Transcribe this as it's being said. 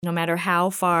No matter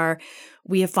how far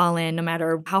we have fallen, no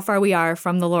matter how far we are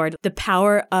from the Lord, the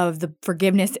power of the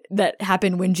forgiveness that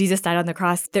happened when Jesus died on the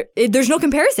cross, there's no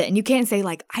comparison. You can't say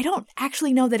like, I don't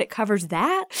actually know that it covers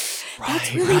that.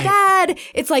 That's really bad.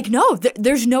 It's like, no,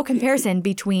 there's no comparison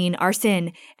between our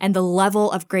sin and the level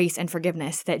of grace and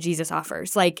forgiveness that Jesus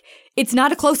offers. Like, it's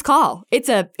not a close call. It's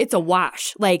a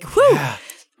wash. Like, whew. Yeah.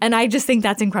 And I just think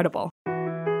that's incredible.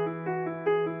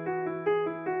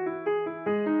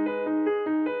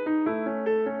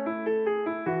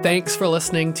 Thanks for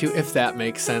listening to If That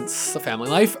Makes Sense, a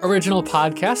Family Life original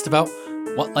podcast about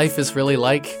what life is really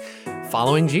like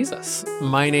following Jesus.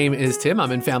 My name is Tim.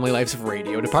 I'm in Family Life's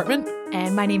radio department.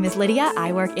 And my name is Lydia.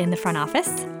 I work in the front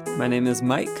office. My name is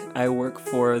Mike. I work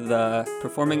for the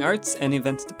performing arts and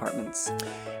events departments.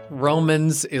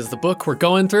 Romans is the book we're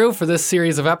going through for this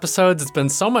series of episodes. It's been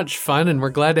so much fun, and we're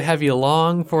glad to have you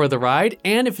along for the ride.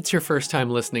 And if it's your first time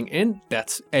listening in,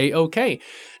 that's A-OK.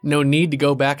 No need to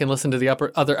go back and listen to the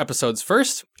other episodes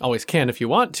first. Always can if you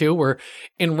want to. We're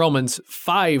in Romans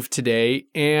 5 today,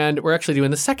 and we're actually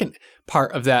doing the second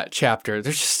part of that chapter.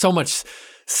 There's just so much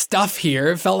stuff here.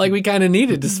 It felt like we kind of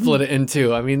needed to split it in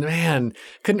two. I mean, man,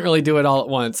 couldn't really do it all at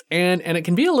once. And it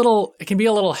can be a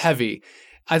little heavy.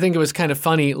 I think it was kind of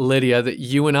funny, Lydia, that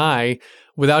you and I,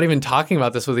 without even talking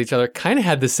about this with each other, kind of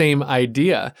had the same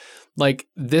idea. Like,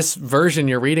 this version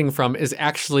you're reading from is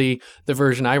actually the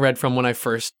version I read from when I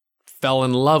first fell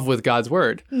in love with God's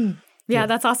Word. Yeah,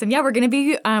 that's awesome. Yeah, we're going to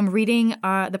be reading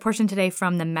the portion today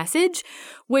from the Message,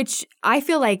 which I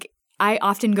feel like I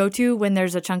often go to when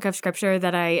there's a chunk of scripture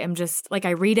that I am just, like, I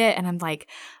read it and I'm like,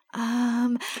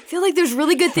 I feel like there's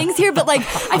really good things here, but like,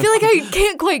 I feel like I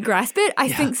can't quite grasp it. I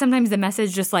think sometimes the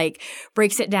Message just like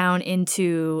breaks it down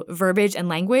into verbiage and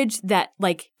language that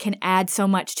like can add so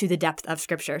much to the depth of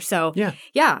scripture. So yeah,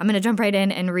 I'm going to jump right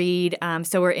in and read.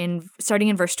 So we're starting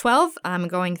in verse 12,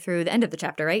 going through the end of the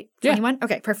chapter, right? 21? Yeah.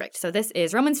 Okay, perfect. So this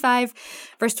is Romans 5,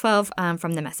 verse 12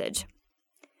 from the Message.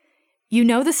 You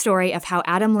know the story of how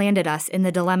Adam landed us in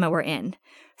the dilemma we're in.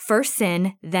 First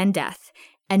sin, then death.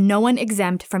 And no one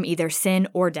exempt from either sin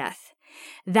or death.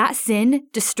 That sin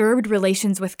disturbed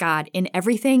relations with God in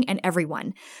everything and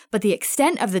everyone, but the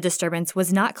extent of the disturbance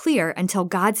was not clear until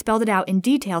God spelled it out in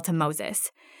detail to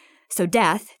Moses. So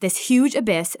death, this huge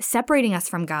abyss separating us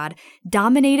from God,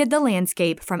 dominated the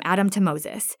landscape from Adam to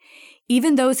Moses.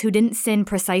 Even those who didn't sin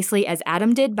precisely as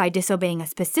Adam did by disobeying a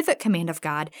specific command of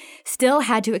God still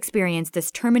had to experience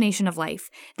this termination of life,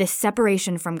 this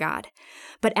separation from God.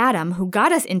 But Adam, who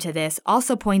got us into this,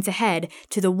 also points ahead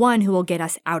to the one who will get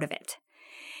us out of it.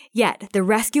 Yet, the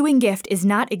rescuing gift is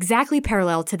not exactly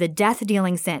parallel to the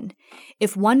death-dealing sin.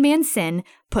 If one man's sin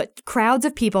put crowds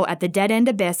of people at the dead-end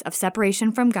abyss of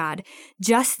separation from God,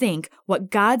 just think what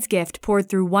God's gift poured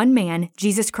through one man,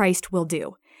 Jesus Christ, will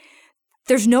do.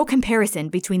 There's no comparison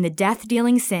between the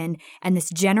death-dealing sin and this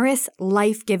generous,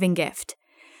 life-giving gift.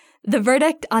 The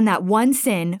verdict on that one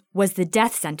sin was the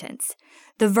death sentence.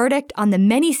 The verdict on the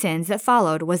many sins that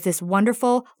followed was this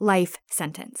wonderful life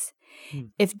sentence.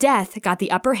 If death got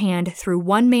the upper hand through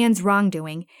one man's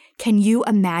wrongdoing, can you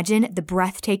imagine the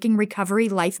breathtaking recovery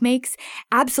life makes?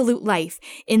 Absolute life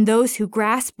in those who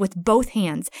grasp with both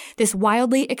hands this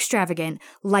wildly extravagant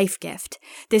life gift,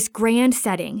 this grand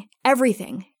setting,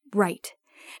 everything right,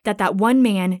 that one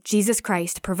man, Jesus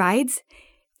Christ, provides?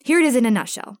 Here it is in a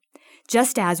nutshell.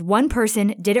 Just as one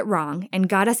person did it wrong and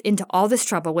got us into all this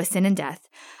trouble with sin and death,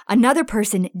 another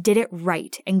person did it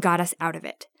right and got us out of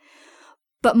it.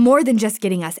 But more than just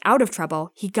getting us out of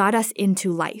trouble, he got us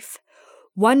into life.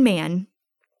 One man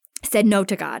said no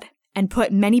to God and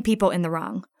put many people in the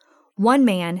wrong. One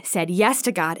man said yes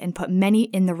to God and put many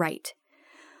in the right.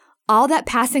 All that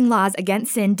passing laws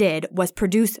against sin did was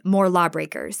produce more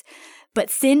lawbreakers. But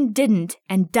sin didn't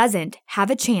and doesn't have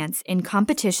a chance in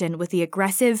competition with the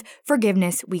aggressive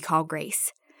forgiveness we call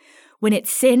grace. When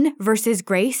it's sin versus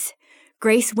grace,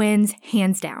 grace wins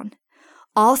hands down.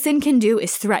 All sin can do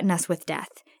is threaten us with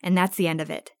death, and that's the end of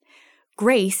it.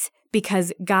 Grace,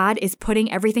 because God is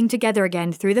putting everything together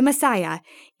again through the Messiah,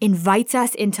 invites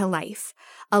us into life,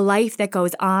 a life that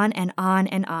goes on and on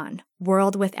and on,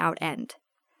 world without end.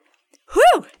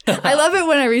 Whew! I love it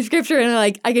when I read scripture and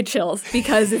I get chills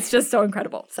because it's just so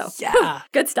incredible. So, yeah,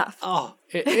 good stuff. Oh,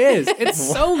 it is. It's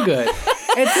so good.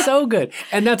 It's so good.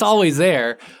 And that's always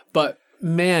there. But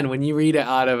man, when you read it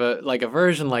out of a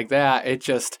version like that, it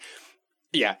just,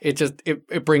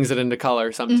 it brings it into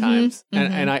color sometimes.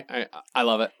 Mm-hmm. And I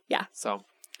love it. Yeah. So.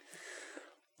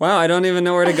 Wow, I don't even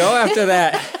know where to go after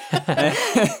that.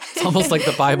 It's almost like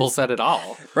the Bible said it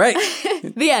all. Right.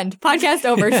 The end. Podcast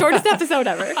over. Shortest episode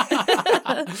ever.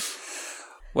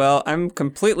 Well, I'm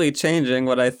completely changing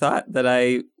what I thought that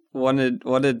I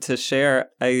wanted to share,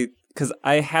 because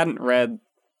I hadn't read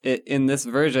it in this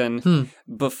version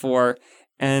before,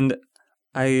 and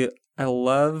I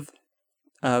love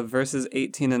verses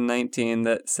 18 and 19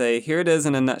 that say, "Here it is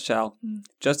in a nutshell.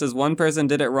 Just as one person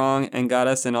did it wrong and got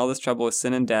us in all this trouble with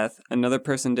sin and death, another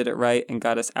person did it right and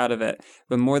got us out of it.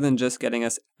 But more than just getting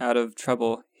us out of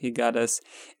trouble, he got us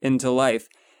into life."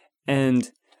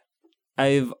 And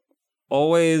I've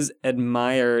always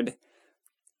admired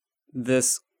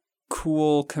this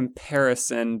cool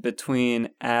comparison between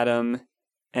Adam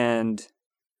and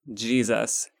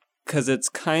Jesus, because it's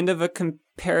kind of a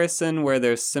comparison where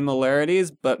there's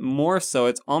similarities, but more so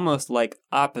it's almost like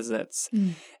opposites.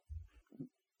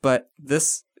 But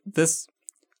this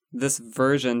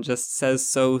version just says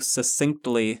so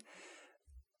succinctly,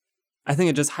 I think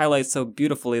it just highlights so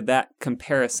beautifully that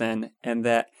comparison, and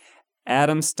that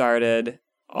Adam started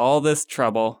all this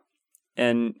trouble,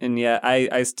 and yet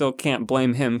I still can't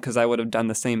blame him, because I would have done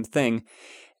the same thing.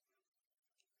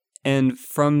 And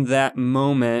from that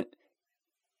moment,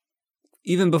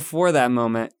 even before that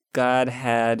moment, God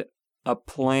had a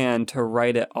plan to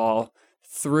right it all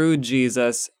through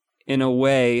Jesus in a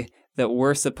way that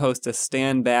we're supposed to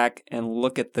stand back and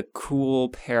look at the cool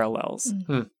parallels.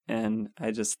 And I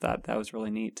just thought that was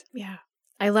really neat. Yeah.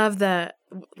 I love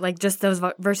just those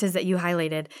verses that you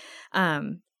highlighted.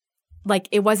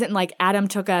 It wasn't like Adam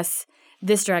took us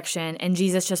this direction and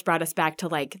Jesus just brought us back to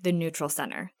like the neutral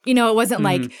center. You know, it wasn't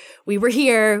like we were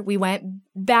here, we went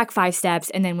back 5 steps,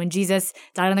 and then when Jesus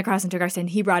died on the cross and took our sin,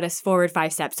 he brought us forward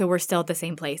 5 steps. So we're still at the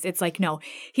same place. It's like, no,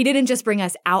 he didn't just bring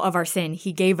us out of our sin.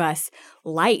 He gave us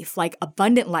life, like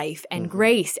abundant life and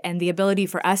grace and the ability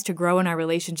for us to grow in our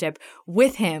relationship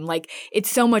with him. Like,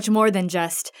 it's so much more than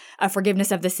just a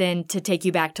forgiveness of the sin to take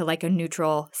you back to like a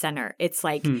neutral center. It's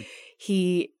like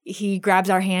he grabs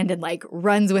our hand and like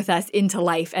runs with us into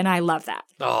life. And I love that.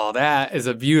 Oh, that is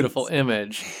a beautiful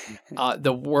image.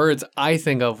 The words I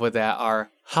think of with that are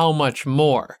how much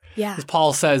more. Yeah. 'Cause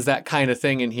Paul says that kind of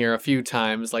thing in here a few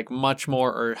times, like much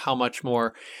more or how much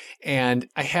more. And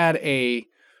I had a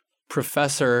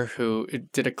professor who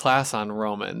did a class on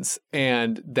Romans,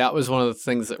 and that was one of the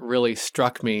things that really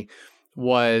struck me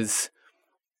was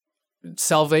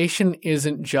salvation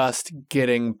isn't just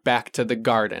getting back to the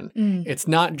garden. It's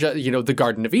not just, the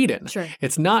Garden of Eden. Sure.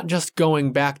 It's not just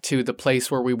going back to the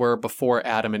place where we were before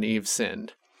Adam and Eve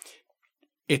sinned.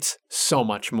 It's so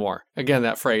much more. Again,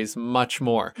 that phrase, much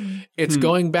more. It's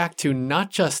going back to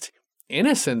not just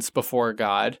innocence before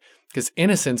God, because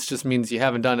innocence just means you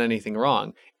haven't done anything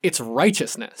wrong. It's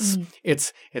righteousness.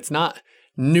 It's not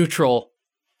neutral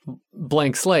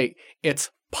blank slate. It's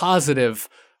positive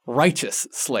righteous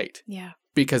slate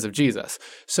because of Jesus.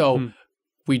 So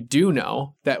we do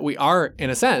know that we are, in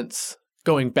a sense,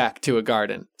 going back to a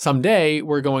garden. Someday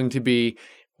we're going to be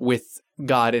with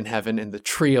God in heaven, and the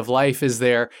tree of life is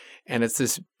there. And it's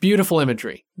this beautiful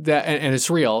imagery that, and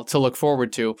it's real to look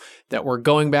forward to, that we're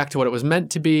going back to what it was meant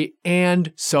to be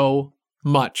and so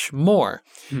much more.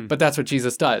 But that's what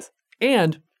Jesus does.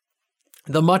 And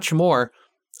the much more,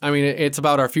 I mean, it's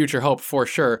about our future hope for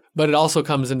sure, but it also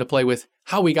comes into play with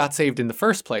how we got saved in the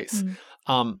first place.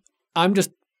 I'm just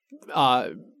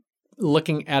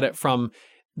looking at it from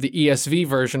the ESV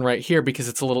version right here because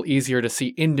it's a little easier to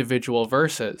see individual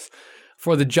verses.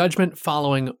 For the judgment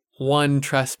following one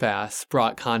trespass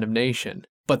brought condemnation,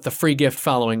 but the free gift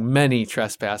following many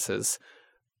trespasses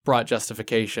brought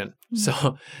justification.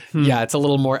 So, yeah, it's a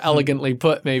little more elegantly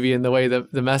put maybe in the way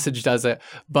that the Message does it,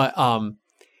 but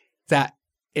that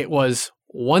it was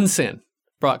one sin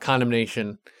brought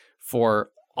condemnation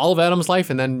for all of Adam's life,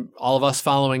 and then all of us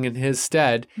following in his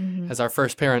stead as our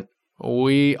first parent.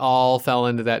 We all fell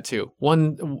into that too.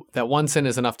 That one sin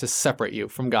is enough to separate you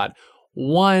from God.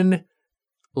 One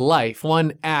life,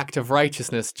 one act of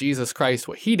righteousness, Jesus Christ,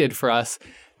 what he did for us,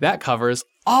 that covers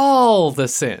all the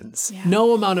sins. Yeah.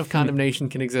 No amount of condemnation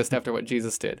can exist after what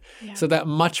Jesus did. Yeah. So that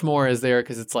much more is there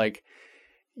because it's like,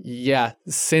 yeah,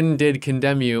 sin did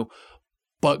condemn you,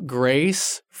 but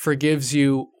grace forgives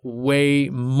you way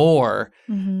more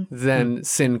than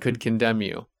sin could condemn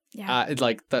you. Yeah,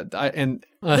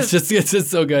 it's just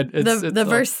so good. The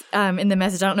verse in the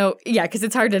Message, I don't know, because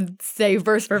it's hard to say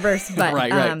verse for verse, but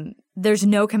right. There's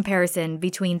no comparison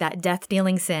between that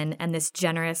death-dealing sin and this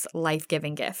generous,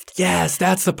 life-giving gift. Yes,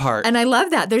 that's the part. And I love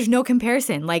that. There's no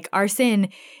comparison. Like, our sin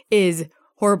is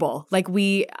horrible. Like,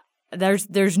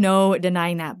 there's no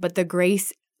denying that. But the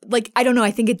grace, like, I don't know,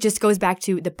 I think it just goes back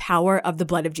to the power of the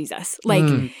blood of Jesus.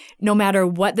 Like, no matter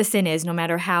what the sin is, no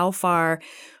matter how far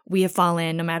we have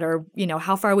fallen, no matter,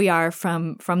 how far we are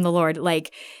from the Lord,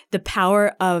 like, the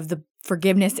power of the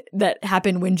forgiveness that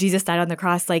happened when Jesus died on the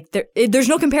cross, like there's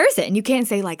no comparison. You can't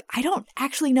say like, I don't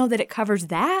actually know that it covers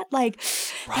that. Like,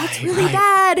 that's really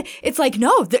bad. It's like,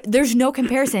 no, there's no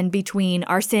comparison between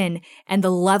our sin and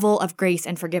the level of grace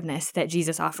and forgiveness that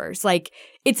Jesus offers. Like,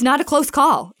 it's not a close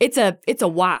call. It's a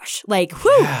wash. Like,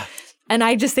 whew. Yeah. And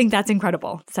I just think that's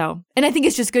incredible. So, and I think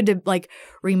it's just good to like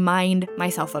remind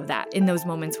myself of that in those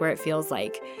moments where it feels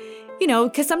like, you know,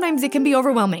 because sometimes it can be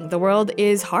overwhelming. The world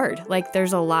is hard. Like,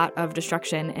 there's a lot of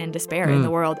destruction and despair in the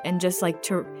world. And just like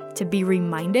to be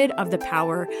reminded of the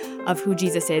power of who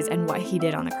Jesus is and what he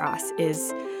did on the cross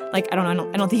is like, I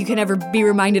don't think you can ever be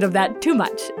reminded of that too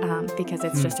much because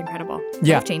it's just incredible.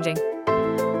 Yeah. Life-changing.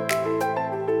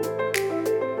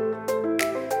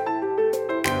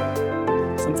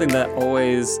 Something that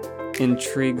always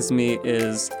intrigues me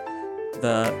is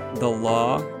the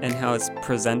law and how it's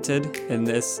presented in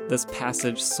this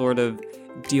passage sort of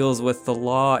deals with the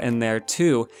law in there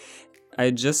too. I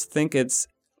just think it's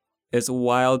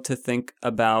wild to think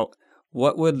about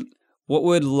what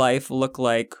would life look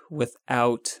like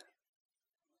without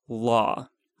law.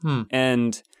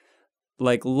 And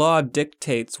like, law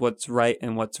dictates what's right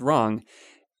and what's wrong.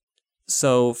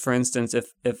 So, for instance,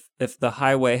 if the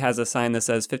highway has a sign that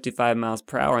says 55 miles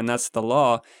per hour and that's the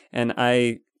law, and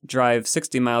I drive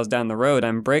 60 miles down the road,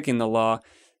 I'm breaking the law.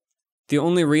 The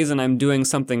only reason I'm doing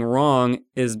something wrong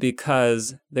is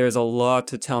because there's a law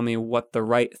to tell me what the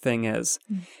right thing is.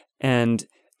 And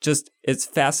just, it's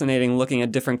fascinating looking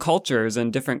at different cultures,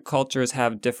 and different cultures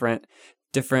have different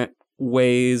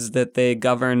ways that they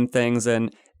govern things.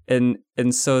 And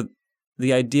so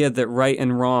the idea that right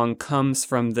and wrong comes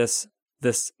from this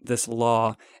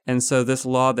law. And so this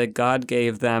law that God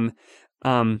gave them,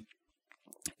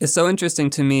 it's so interesting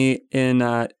to me in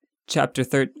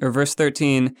verse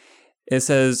 13. It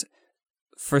says,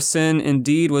 "For sin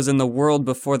indeed was in the world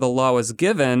before the law was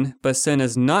given, but sin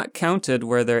is not counted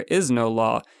where there is no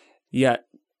law, yet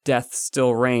death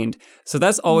still reigned." So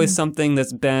that's always something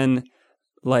that's been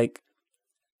like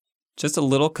just a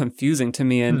little confusing to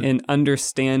me in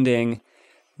understanding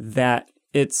that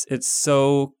it's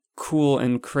so cool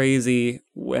and crazy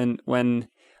when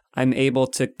I'm able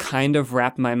to kind of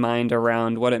wrap my mind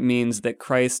around what it means that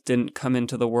Christ didn't come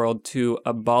into the world to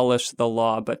abolish the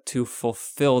law, but to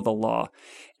fulfill the law.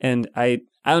 And I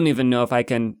don't even know if I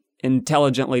can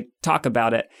intelligently talk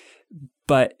about it,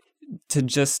 but to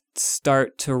just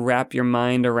start to wrap your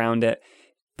mind around it.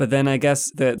 But then I guess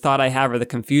the thought I have, or the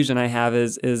confusion I have,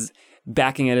 is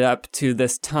backing it up to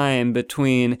this time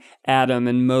between Adam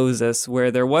and Moses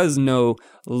where there was no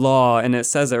law, and it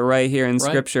says it right here in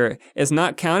Scripture. It's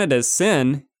not counted as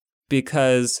sin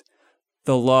because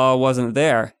the law wasn't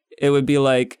there. It would be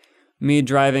like me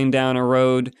driving down a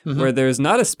road where there's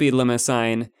not a speed limit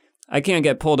sign. I can't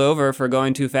get pulled over for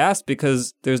going too fast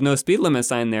because there's no speed limit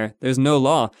sign there. There's no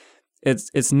law.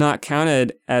 It's not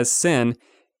counted as sin,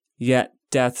 yet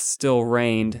death still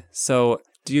reigned. So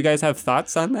do you guys have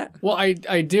thoughts on that? Well, I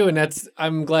do, and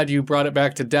I'm glad you brought it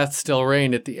back to death still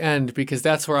reigned at the end, because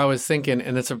that's where I was thinking,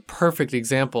 and it's a perfect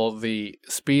example, the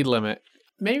speed limit.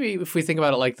 Maybe if we think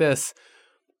about it like this,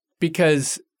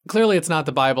 because clearly it's not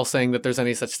the Bible saying that there's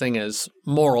any such thing as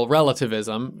moral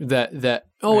relativism, that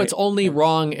right. It's only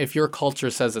wrong if your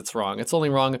culture says it's wrong. It's only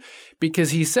wrong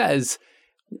because he says,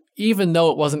 even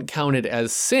though it wasn't counted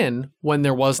as sin when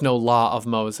there was no law of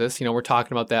Moses, we're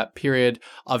talking about that period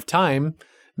of time,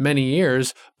 many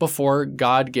years before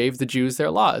God gave the Jews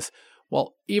their laws.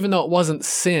 Well, even though it wasn't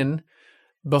sin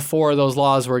before those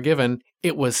laws were given,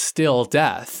 it was still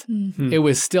death. It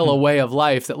was still a way of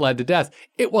life that led to death.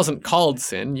 It wasn't called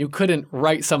sin. You couldn't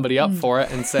write somebody up for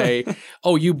it and say,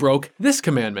 oh, you broke this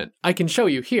commandment. I can show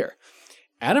you here.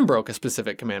 Adam broke a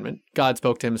specific commandment. God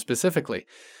spoke to him specifically.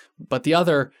 But the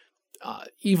other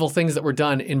evil things that were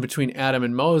done in between Adam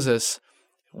and Moses,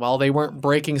 while they weren't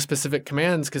breaking specific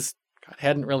commands because God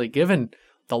hadn't really given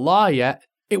the law yet,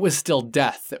 it was still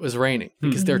death that was reigning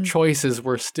because their choices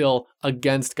were still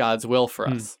against God's will for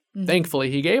us. Thankfully,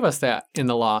 he gave us that in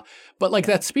the law. But like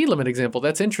that speed limit example,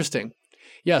 that's interesting.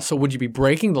 Yeah, so would you be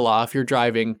breaking the law if you're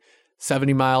driving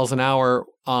 70 miles an hour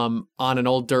on an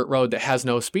old dirt road that has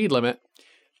no speed limit?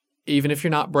 Even if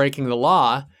you're not breaking the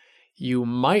law, you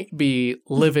might be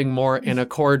living more in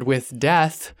accord with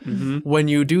death when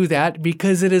you do that,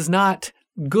 because it is not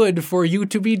good for you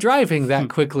to be driving that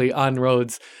quickly on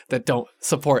roads that don't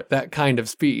support that kind of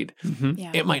speed.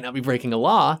 Yeah. It might not be breaking a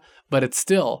law, but it's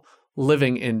still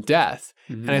living in death.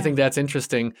 And I think that's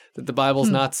interesting that the Bible's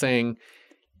not saying,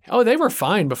 oh, they were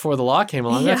fine before the law came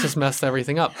along. That just messed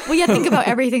everything up. Well, think about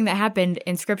everything that happened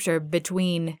in Scripture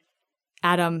between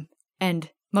Adam and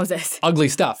Moses. Ugly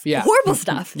stuff. Yeah. Horrible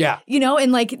stuff. Yeah. You know,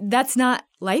 and like that's not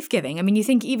life-giving. I mean, you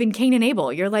think even Cain and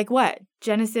Abel, you're like, what?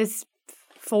 Genesis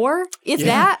 4? If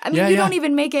that? I mean, you don't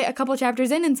even make it a couple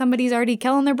chapters in and somebody's already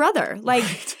killing their brother. Like,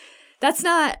 that's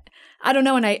not, I don't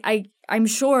know. And I'm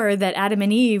sure that Adam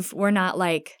and Eve were not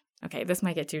like, okay, this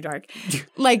might get too dark.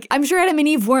 Like, I'm sure Adam and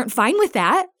Eve weren't fine with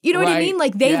that. You know what I mean?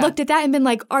 Like, they looked at that and been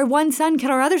like, our one son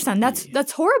killed our other son.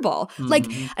 That's horrible. Mm-hmm.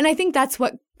 Like, and I think that's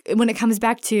what, when it comes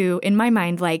back to, in my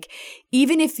mind, like,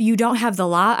 even if you don't have the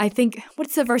law, I think,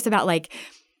 what's the verse about, like,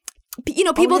 you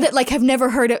know, people that like have never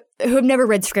heard it, who have never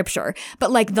read scripture, but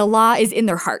like the law is in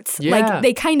their hearts. Yeah. Like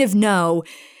they kind of know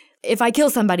if I kill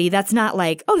somebody, that's not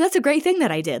like, oh, that's a great thing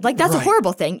that I did. Like that's a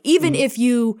horrible thing. Even if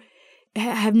you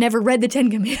have never read the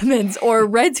 10 Commandments or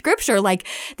read scripture, like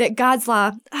that God's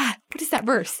law, what is that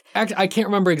verse? Actually, I can't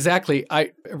remember exactly.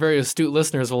 Very astute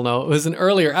listeners will know. It was an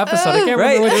earlier episode. I can't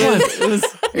remember which one.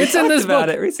 It's in this book.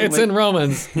 It's in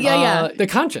Romans. The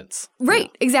conscience.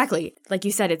 Right, exactly. Like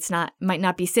you said, might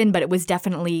not be sin, but it was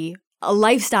definitely a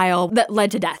lifestyle that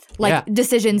led to death. Like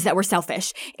decisions that were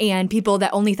selfish and people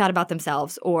that only thought about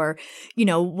themselves or, you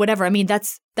know, whatever. I mean,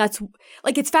 that's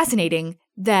like, it's fascinating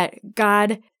that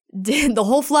God did the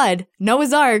whole flood,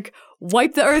 Noah's Ark,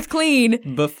 wipe the earth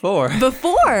clean. Before.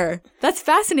 That's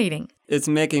fascinating. It's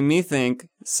making me think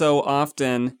so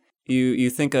often you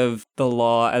think of the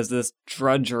law as this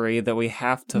drudgery that we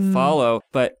have to follow,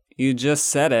 but you just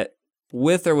said it.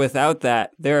 With or without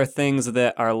that, there are things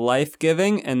that are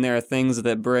life-giving and there are things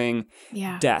that bring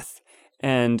death.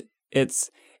 And it's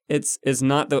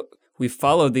not that we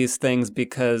follow these things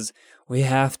because we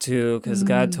have to, because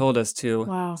God told us to.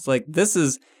 Wow. It's like this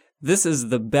is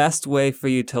the best way for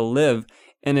you to live.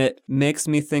 And it makes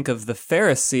me think of the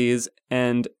Pharisees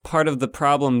and part of the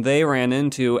problem they ran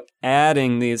into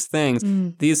adding these things.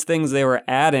 These things they were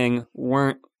adding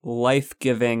weren't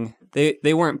life-giving.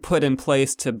 They weren't put in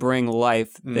place to bring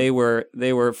life. They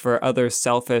were for other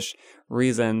selfish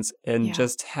reasons. And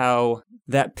just how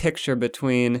that picture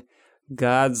between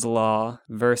God's law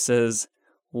versus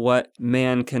what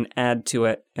man can add to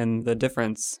it, and the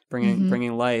difference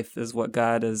bringing life is what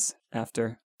God is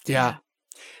after. Yeah.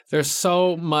 There's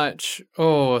so much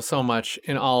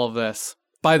in all of this.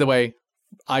 By the way,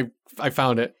 I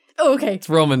found it. Oh, okay. It's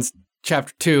Romans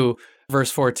chapter 2, verse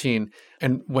 14.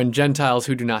 And when Gentiles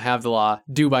who do not have the law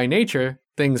do by nature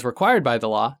things required by the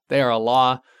law, they are a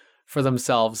law for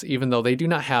themselves, even though they do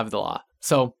not have the law.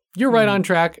 So you're right on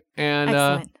track. And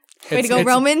excellent. Way to go,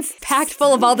 Romans, packed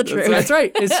full of all the truth. That's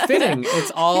right. It's fitting.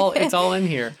 It's all in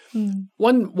here.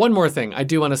 One more thing I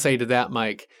do want to say to that,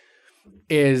 Mike,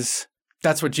 is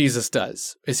that's what Jesus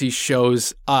does, is he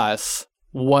shows us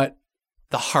what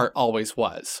the heart always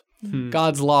was.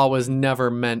 God's law was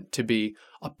never meant to be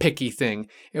a picky thing.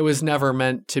 It was never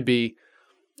meant to be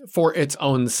for its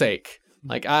own sake.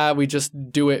 Like, we just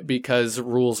do it because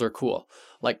rules are cool.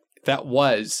 Like, that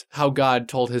was how God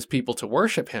told his people to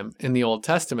worship him in the Old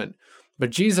Testament. But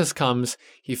Jesus comes,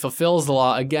 he fulfills the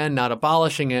law, again, not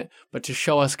abolishing it, but to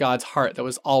show us God's heart that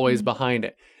was always behind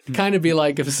it. It'd kind of be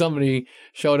like if somebody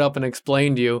showed up and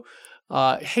explained to you,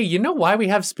 hey, you know why we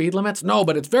have speed limits? No,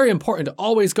 but it's very important to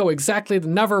always go exactly,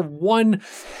 never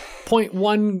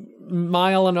 1.1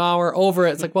 mile an hour over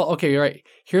it. It's like, well, okay, you're right.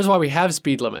 Here's why we have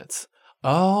speed limits.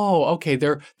 Oh, okay,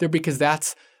 they're because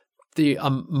that's the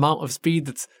amount of speed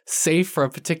that's safe for a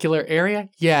particular area?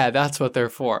 Yeah, that's what they're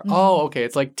for. Oh, okay.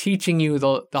 It's like teaching you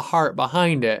the heart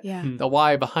behind it, the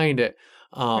why behind it.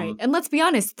 Right. And let's be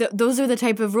honest, those are the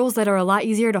type of rules that are a lot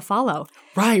easier to follow.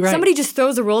 Right. Somebody just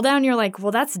throws a rule down, you're like,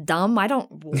 well, that's dumb. Why?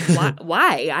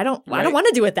 I don't want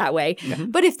to do it that way. Yeah.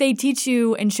 But if they teach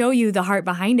you and show you the heart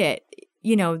behind it,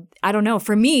 you know, I don't know.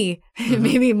 For me,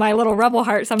 maybe my little rebel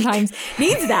heart sometimes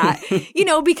needs that, you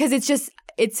know, because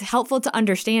it's helpful to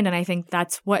understand. And I think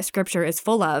that's what scripture is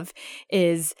full of,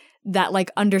 is that like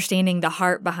understanding the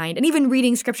heart behind, and even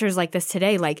reading scriptures like this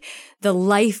today, like the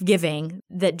life-giving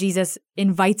that Jesus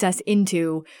invites us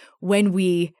into when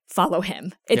we follow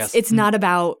him. It's not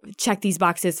about check these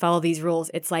boxes, follow these rules.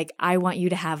 It's like, I want you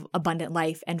to have abundant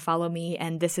life and follow me.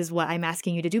 And this is what I'm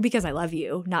asking you to do because I love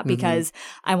you, not because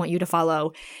I want you to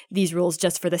follow these rules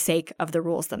just for the sake of the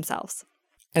rules themselves.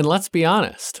 And let's be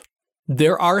honest,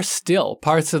 there are still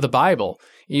parts of the Bible,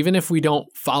 even if we don't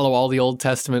follow all the Old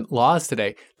Testament laws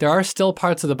today, there are still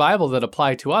parts of the Bible that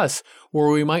apply to us where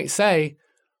we might say,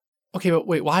 okay, but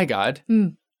wait, why, God?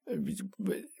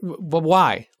 But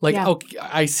why? Like, okay,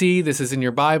 I see this is in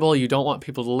your Bible. You don't want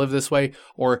people to live this way,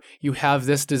 or you have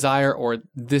this desire, or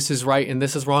this is right and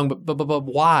this is wrong, but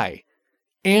why?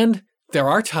 And there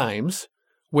are times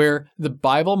where the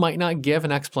Bible might not give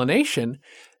an explanation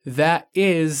that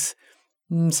is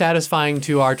satisfying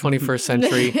to our 21st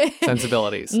century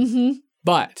sensibilities.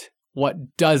 But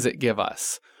what does it give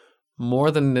us?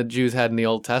 More than the Jews had in the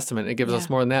Old Testament. It gives us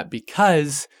more than that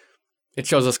because it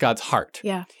shows us God's heart.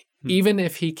 Yeah. Even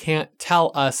if he can't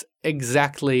tell us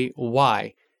exactly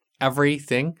why.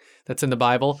 Everything that's in the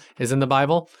Bible is in the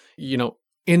Bible.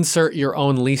 Insert your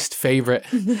own least favorite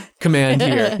command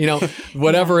here.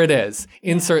 Whatever it is.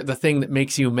 Insert the thing that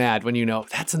makes you mad when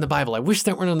that's in the Bible. I wish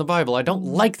that weren't in the Bible. I don't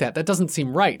like that. That doesn't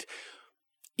seem right.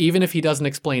 Even if he doesn't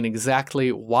explain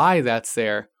exactly why that's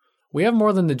there, we have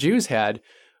more than the Jews had.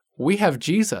 We have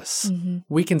Jesus.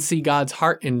 We can see God's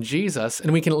heart in Jesus,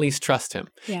 and we can at least trust him.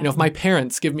 Yeah. If my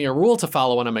parents give me a rule to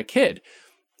follow when I'm a kid,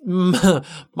 my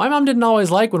mom didn't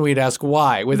always like when we'd ask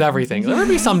why with everything. There would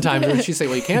be some times where she'd say,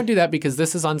 well, you can't do that because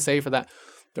this is unsafe or that.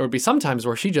 There would be some times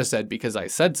where she just said, because I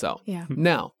said so. Yeah.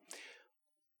 Now,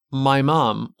 my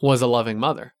mom was a loving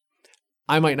mother.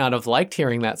 I might not have liked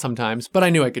hearing that sometimes, but I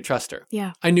knew I could trust her.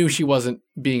 Yeah. I knew she wasn't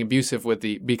being abusive with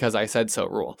the because I said so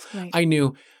rule. Right. I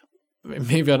knew,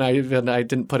 maybe I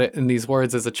didn't put it in these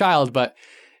words as a child, but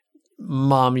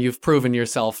Mom, you've proven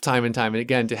yourself time and time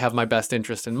again to have my best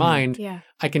interest in mind. Yeah.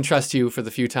 I can trust you for the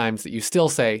few times that you still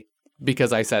say,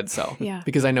 because I said so. Yeah.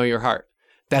 Because I know your heart.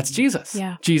 That's Jesus.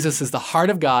 Yeah. Jesus is the heart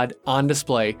of God on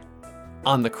display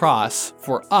on the cross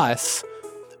for us,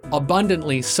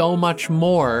 abundantly so much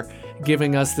more,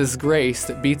 giving us this grace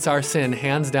that beats our sin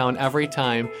hands down every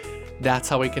time. That's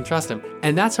how we can trust him.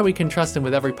 And that's how we can trust him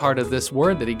with every part of this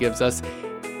word that he gives us,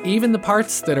 even the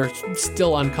parts that are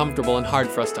still uncomfortable and hard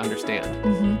for us to understand.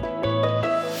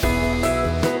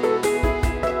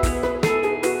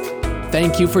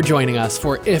 Thank you for joining us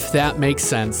for If That Makes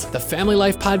Sense, the family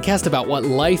life podcast about what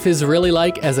life is really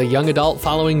like as a young adult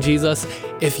following Jesus.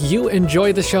 If you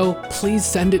enjoy the show, please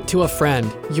send it to a friend.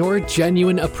 Your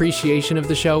genuine appreciation of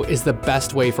the show is the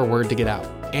best way for word to get out.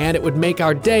 And it would make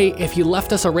our day if you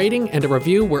left us a rating and a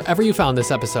review wherever you found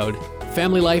this episode.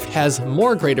 Family Life has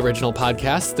more great original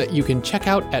podcasts that you can check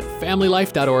out at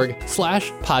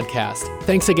familylife.org/podcast.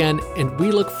 Thanks again, and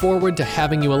we look forward to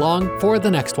having you along for the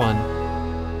next one.